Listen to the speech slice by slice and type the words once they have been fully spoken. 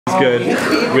Good.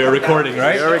 We are recording,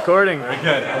 right? We are recording. Very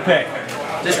good. Okay.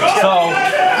 So,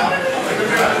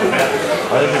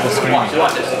 other people screaming.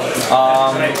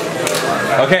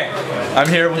 Okay. I'm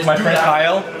here with my friend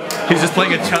Kyle. He's just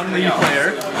playing a Chun-Li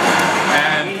player,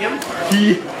 and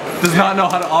he does not know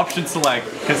how to option select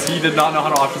because he did not know how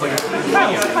to option select.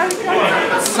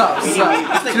 Sup. To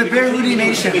the Behrudy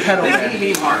Nation pedal.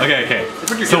 Okay.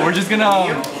 So we're just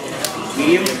gonna.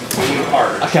 Medium,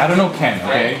 hard. Okay, I don't know Ken,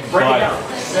 okay? But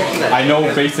I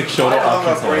know basic Shoto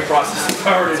option select.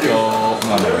 Let's go.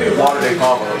 No.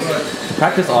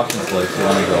 Practice option select, so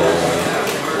let me go.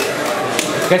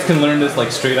 You guys can learn this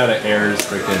like straight out of Air's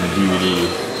freaking DVD.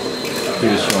 He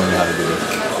was showing me how to do this.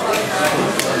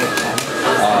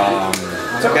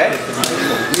 It's okay.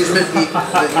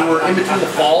 You were in between the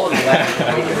fall and the last.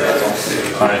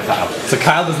 Alright, Kyle. So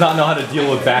Kyle does not know how to deal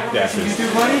with backdashes.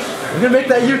 We're gonna make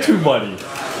that YouTube money.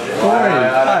 Don't worry,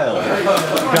 Kyle.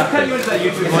 Got this.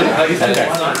 Okay.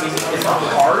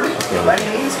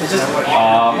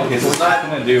 Okay, so what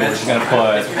we're gonna do, we're just gonna put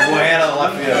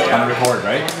on record,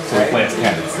 right? So we play as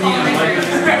Ken. Now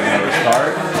we're gonna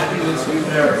restart.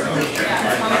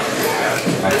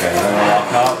 Okay, we're gonna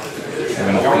walk up. We're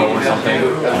gonna throw or something,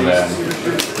 and then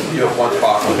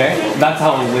okay, that's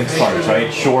how Link starts,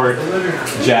 right? Short,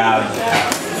 jab,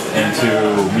 into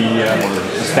medium or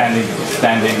standing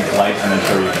light, and then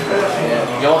Shoryuken.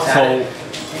 So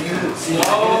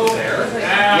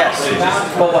yes.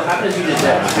 But what happened is you did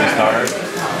that. Restart.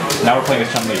 Now we're playing as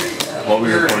Chun-Li. What we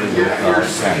recorded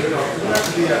with Ken.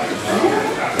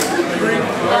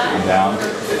 And down.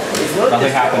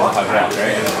 Nothing happens if I block,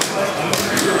 right?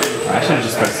 I should have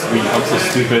just pressed sweep. I'm so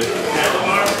stupid.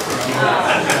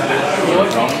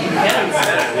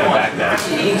 Backdash.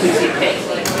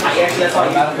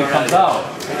 Automatically comes out.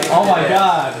 Oh my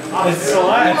god. It's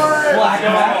black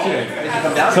magic.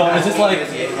 So it's just like,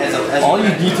 all you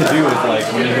need to do is like,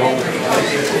 when you go,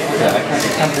 I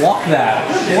can't block that.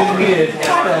 What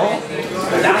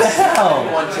the hell?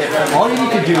 All you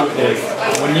need to do is,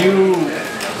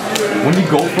 when you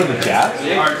go for the jab,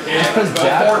 just press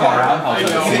jab and roundhouse at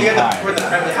the same time.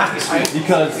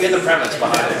 Because,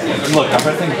 look, I'm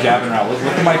pressing jab and round. Look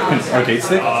at my arcade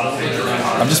stick.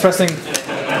 I'm just pressing.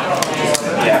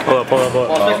 Pull up.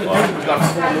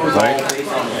 Right?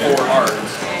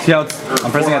 See how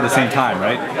I'm pressing at the same time,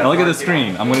 right? Now look at the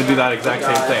screen. I'm going to do that exact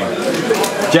same thing.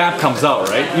 Jab comes out,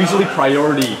 right? Usually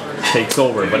priority takes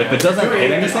over, but if it doesn't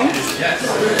hit anything,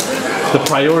 the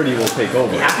priority will take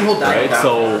over, right?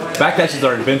 So backdashes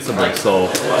are invincible,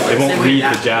 so it won't read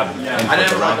the jab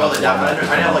into the roundhouse.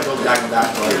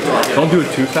 Don't do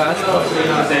it too fast, but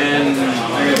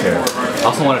here. I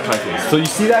also want to try this. So you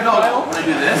see that, Kyle?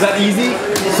 Is that easy?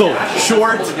 So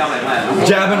short,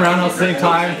 jab and roundhouse at the same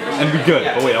time, and be good.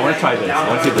 Oh wait, I want to try this. I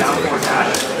want to see if this works.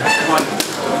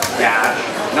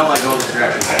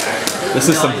 This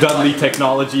is some Dudley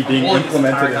technology being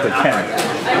implemented into Ken.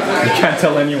 You can't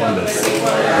tell anyone this.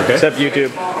 Okay? Except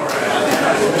YouTube.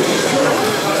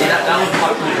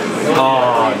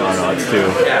 Oh, no, it's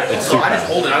too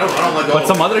fast. But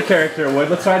some other character would.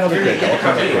 Let's try another character.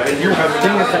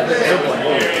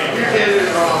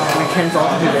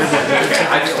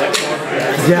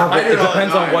 Yeah, but it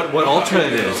depends on what ultra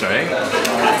it is, right?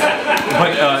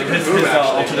 But this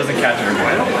ultra doesn't catch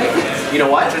everyone. You know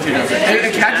what?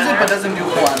 It catches it but doesn't do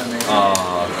full animation.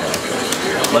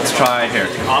 Okay. Let's try here.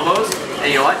 Combos? And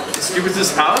you know what? As stupid as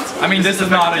this sounds? I mean, this is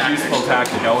not a useful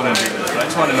tactic. I wouldn't do this. But I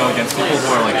just want to know against people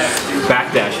who are like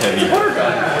backdash heavy.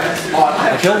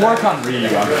 Like, he'll work on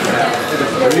Ryu, I'm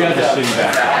sure. Ryu has a shitty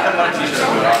backdash.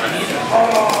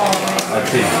 Let's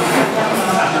see.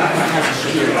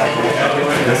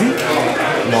 Does he?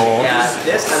 No. Yeah,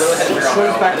 this, I literally had to figure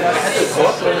out. I had to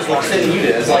cook, but it's like sitting you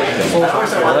did. It's like,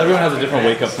 well, everyone has a different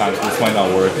wake up time, so this might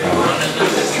not work.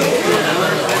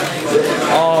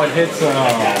 Oh, it hits him.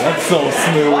 That's so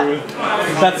smooth.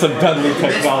 That's some Dudley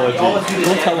technology.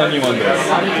 Don't tell anyone this.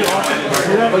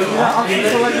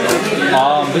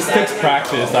 This takes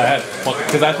practice.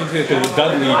 Because I think because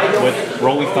Dudley with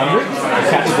Rolling Thunder, it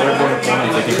catches airborne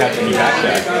opponents. They can catch any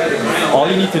backdash. All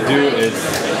you need to do is,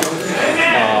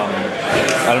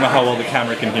 I don't know how well the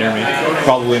camera can hear me.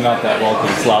 Probably not that well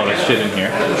because it's loud as shit in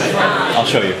here. I'll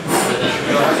show you.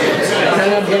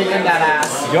 I'm getting in that ass.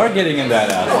 You're getting in that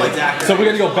ass. So we're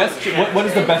gonna go best. What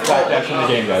is the best backdash in the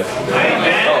game, guys?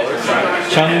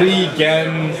 Chun-Li,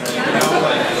 Gen.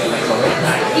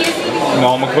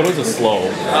 No, Makoto's a slow.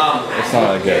 It's not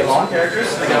that good.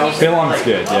 Fei Long's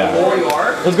good, yeah.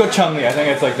 Let's go Chun-Li. I think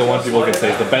it's like the one people can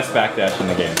say is the best backdash in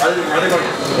the game.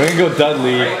 We're gonna go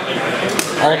Dudley,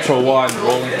 Ultra 1,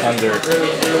 Rolling Thunder.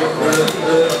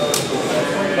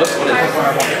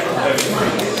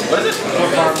 What is it?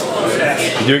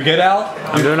 You doing good, Al?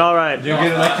 I'm doing all right. You doing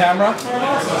good in that camera?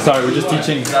 Sorry, we're just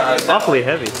teaching. Awfully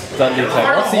heavy. Dudley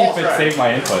tech. Let's see if it saved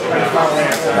my input. No, I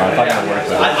thought it would work.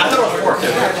 I thought it was 4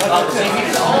 too.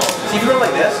 See if you go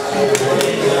like this.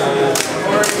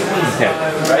 Okay.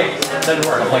 Right? It doesn't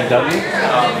work. I'm playing W. If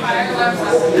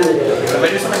I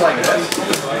do something like this.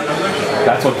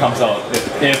 That's what comes out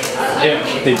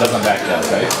if they doesn't back that,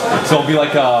 right? So it'll be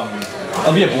like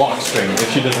it'll be a block string if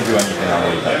she doesn't do anything on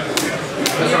the type.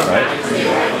 Right?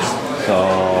 So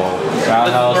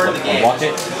roundhouse, block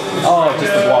it. Oh,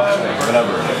 just a block string,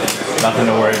 whatever. Nothing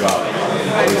to worry about.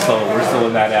 We're still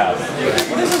in that app.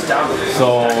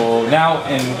 So now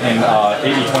in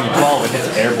 80-20-12 it hits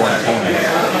airborne opponent.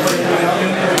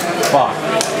 Fuck.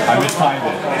 I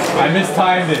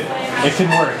mistimed it. It can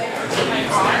work.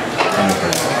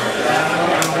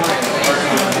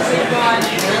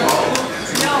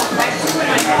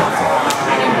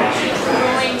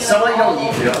 Someone you don't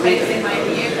need to. I mean,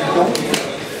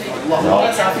 no.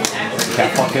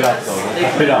 Can't fuck it up though.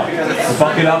 Fuck it up.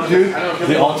 Fuck it up, dude.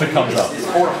 The ultra comes up.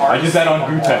 I did that on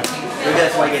Gutex.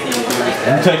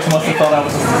 Gutex must have thought I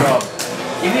was a scrub.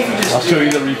 I'll show you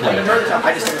the replay.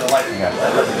 I just think of the light. Yeah.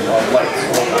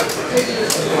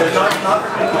 There's not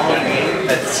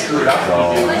that's screwed up.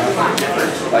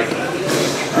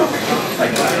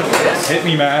 Hit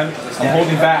me, man. I'm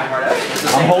holding back.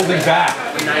 I'm holding back.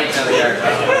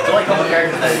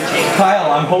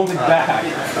 Kyle, I'm holding back.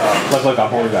 Look, I'm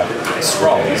holding back.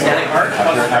 Scroll. Standing hard.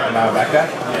 After my back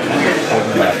dash.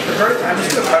 Holding back.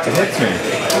 It hits me.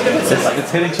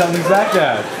 It's hitting Chun-Li's back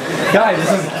dash. Guys,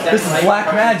 this is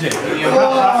black magic. Oh,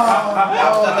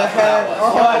 the head.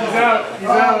 Oh, he's out.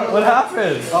 What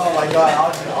happened? Oh my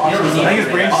god. I think his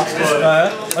brain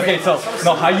okay, so,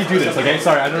 no, how you do this, okay?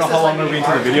 Sorry, I don't know how long we're going to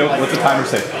be into the video. What's the timer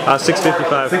say?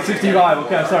 6:55. 6:55,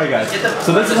 okay, I'm sorry guys.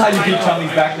 So this is how you beat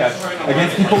Chun-Li's backdash.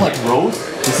 Against people like Rose,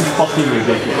 this is fucking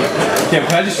ridiculous. Okay,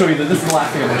 can I just show you that? This is the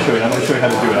last thing I'm going to show you. I'm going to show you how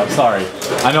to do it. I'm sorry.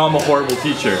 I know I'm a horrible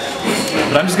teacher.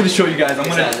 But I'm just going to show you guys.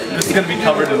 This is going to be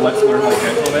covered in Let's Learn Like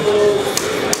Gentlemen.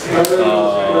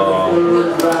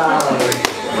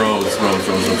 Rose.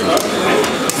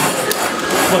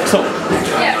 Look, so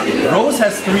Rose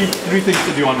has three things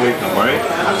to do on Wake Up, alright?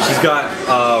 She's got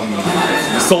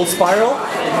Soul Spiral,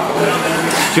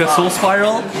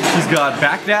 she's got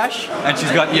Backdash, and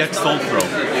she's got EX Soul Throw.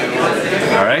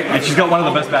 Alright? And she's got one of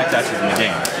the best backdashes in the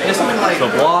game. So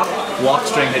block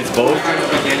string hits both,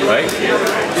 right?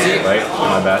 Right?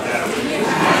 My bad.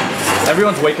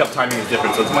 Everyone's wake up timing is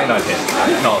different, so this might not hit.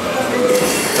 No.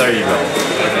 There you go.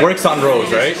 Works on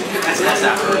Rose, right?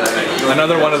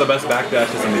 Another one of the best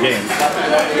backdashes in the game.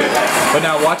 But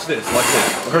now watch this.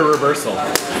 Her reversal.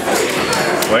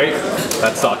 Wait,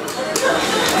 that sucked.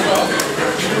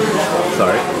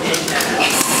 Sorry.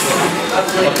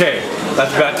 Okay,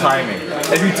 that's bad timing.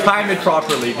 If you time it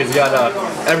properly, because you got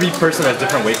every person has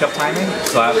different wake up timing.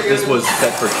 So this was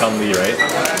set for Chun-Li, right?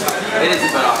 It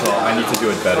is, so I need to do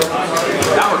it better.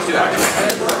 That works too, actually.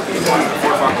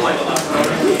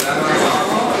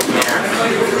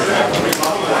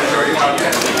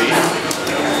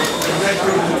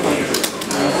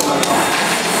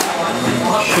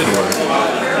 Should work.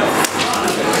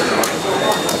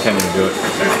 I can't even do it.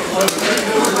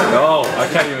 No, I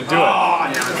can't even do it.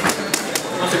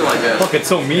 Fuck, it's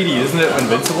so meaty, isn't it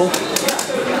invincible?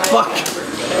 Fuck!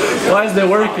 Why isn't it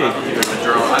working?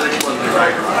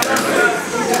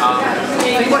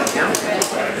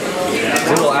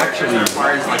 It will actually.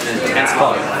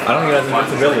 Fuck. I don't think it has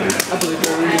invincibility.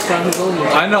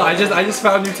 I know. I just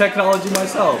found new technology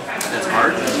myself. It's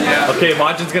hard. Yeah. Okay,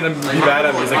 Majin's gonna be bad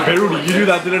at me. He's like, Behrudy, you knew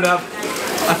that didn't have.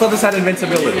 I thought this had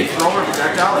invincibility.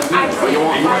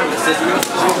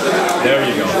 There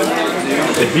you go.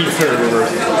 It beats her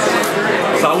reversal.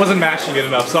 So I wasn't mashing it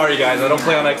enough. Sorry guys, I don't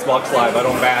play on Xbox Live. I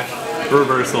don't mash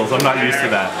reversals. I'm not used to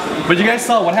that. But you guys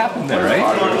saw what happened there, right?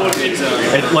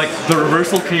 Like the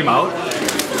reversal came out.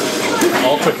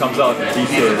 Ultra comes out and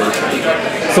beats the reversal.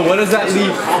 So what does that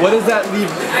leave? What does that leave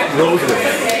Rose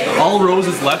with? All Rose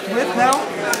is left with now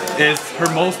is her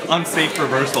most unsafe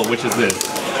reversal, which is this.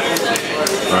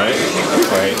 Right?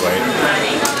 Wait.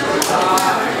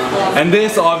 And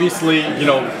this, obviously, you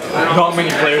know, not many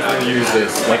players will use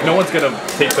this. Like, no one's gonna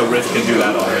take the risk and do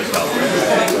that on herself.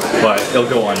 But it'll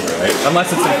go under, right?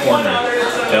 Unless it's in corner,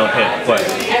 it'll hit. But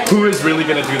who is really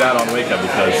gonna do that on Wake Up?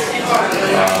 Because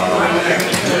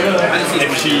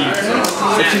if she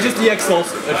just EX Soul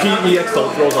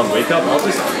throws on Wake Up, I'll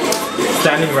just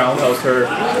standing roundhouse her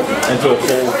into a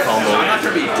full combo.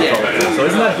 So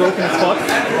isn't that broken as fuck?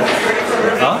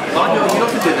 Huh?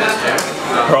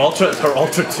 Her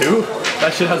ultra 2?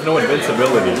 That shit has no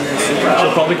invincibility.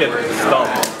 She'll probably get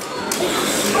stuffed.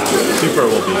 Super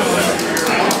will be there.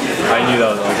 I knew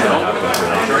that was gonna happen for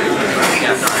her.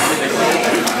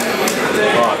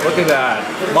 Oh, look at that.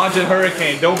 Majin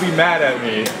Hurricane, don't be mad at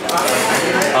me.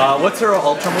 What's her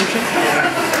ultra motion?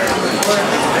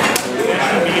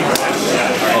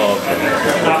 Oh,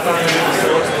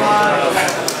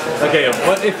 okay. Okay,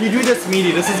 but if you do this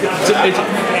meaty, this is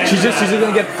she's just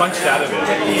gonna get punched out of it.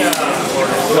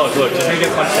 Look, she's gonna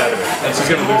get punched out of it, and she's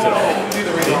gonna lose it all.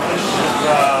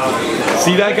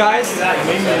 See that, guys?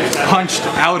 Punched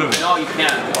out of it. No, you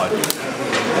can't.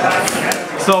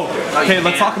 So, okay,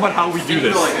 let's talk about how we do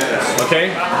this. Okay,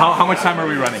 how much time are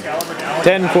we running?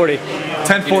 10:40.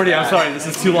 10:40. I'm sorry, this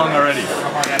is too long already.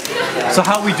 So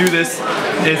how we do this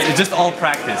is it's just all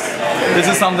practice. This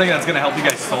is something that's gonna help you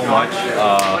guys so much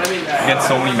against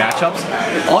so many matchups.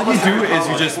 All you do is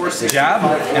you just jab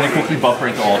and then quickly buffer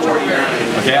into ultra.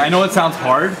 Okay, I know it sounds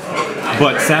hard,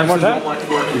 but Sam,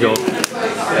 you go.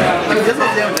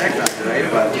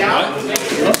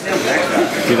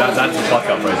 See, that's a fuck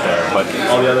up right there, but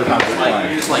all the other times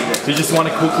it's fine. So you just want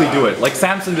to quickly do it. Like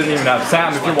Samson didn't even have,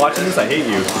 Sam, if you're watching this, I hate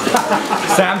you.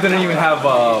 Sam didn't even have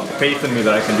faith in me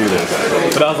that I can do this.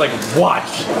 But I was like,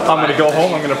 watch, I'm going to go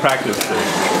home, I'm going to practice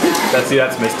this.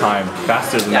 That's missed time,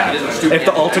 faster than that. If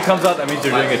the ultra comes out, that means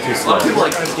you're doing it too slow.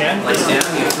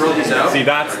 See,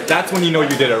 that's when you know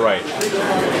you did it right.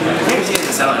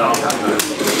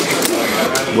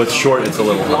 With short, it's a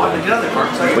little hard.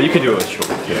 But you can do it with short,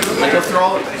 yeah.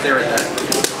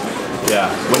 Yeah,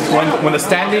 when the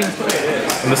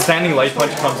standing light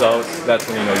punch comes out, that's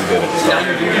when you know you did it.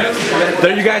 So.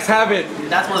 There you guys have it.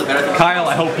 Kyle,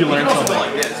 I hope you learned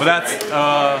something. But that's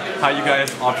how you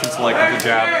guys option select with the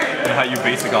jab and how you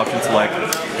basic option select.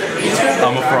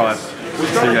 I'm a fraud.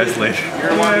 See you guys later.